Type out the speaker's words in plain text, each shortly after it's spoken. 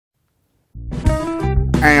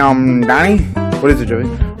Danny? What is it, Jeffy?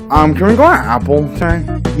 Can we go to Apple today?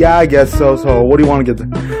 Yeah, I guess so. So, what do you want to get there?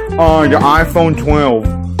 Your iPhone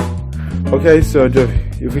 12. Okay, so, Jeffy,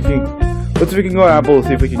 if we can go to Apple to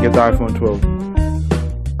see if we can get the iPhone 12.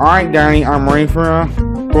 Alright, Danny, I'm ready for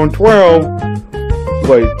iPhone 12.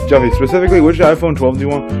 Wait, Jeffy, specifically, which iPhone 12 do you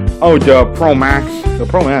want? Oh, the Pro Max. The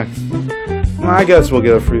Pro Max. Well, I guess we'll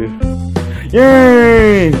get it for you.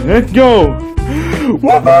 Yay! Let's go!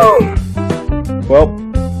 Woohoo! Well,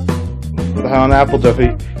 put the hell on Apple,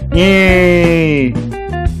 Jeffy. Yay!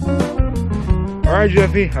 Alright,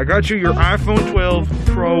 Jeffy, I got you your iPhone 12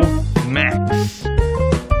 Pro Max.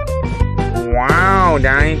 Wow,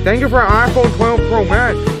 Danny. Thank you for an iPhone 12 Pro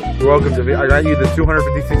Max. You're welcome, Jeffy. I got you the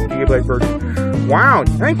 256 gigabyte version. Wow,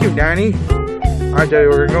 thank you, Danny. Alright, Jeffy,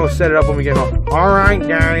 we're gonna go set it up when we get home. Alright,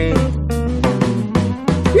 Danny.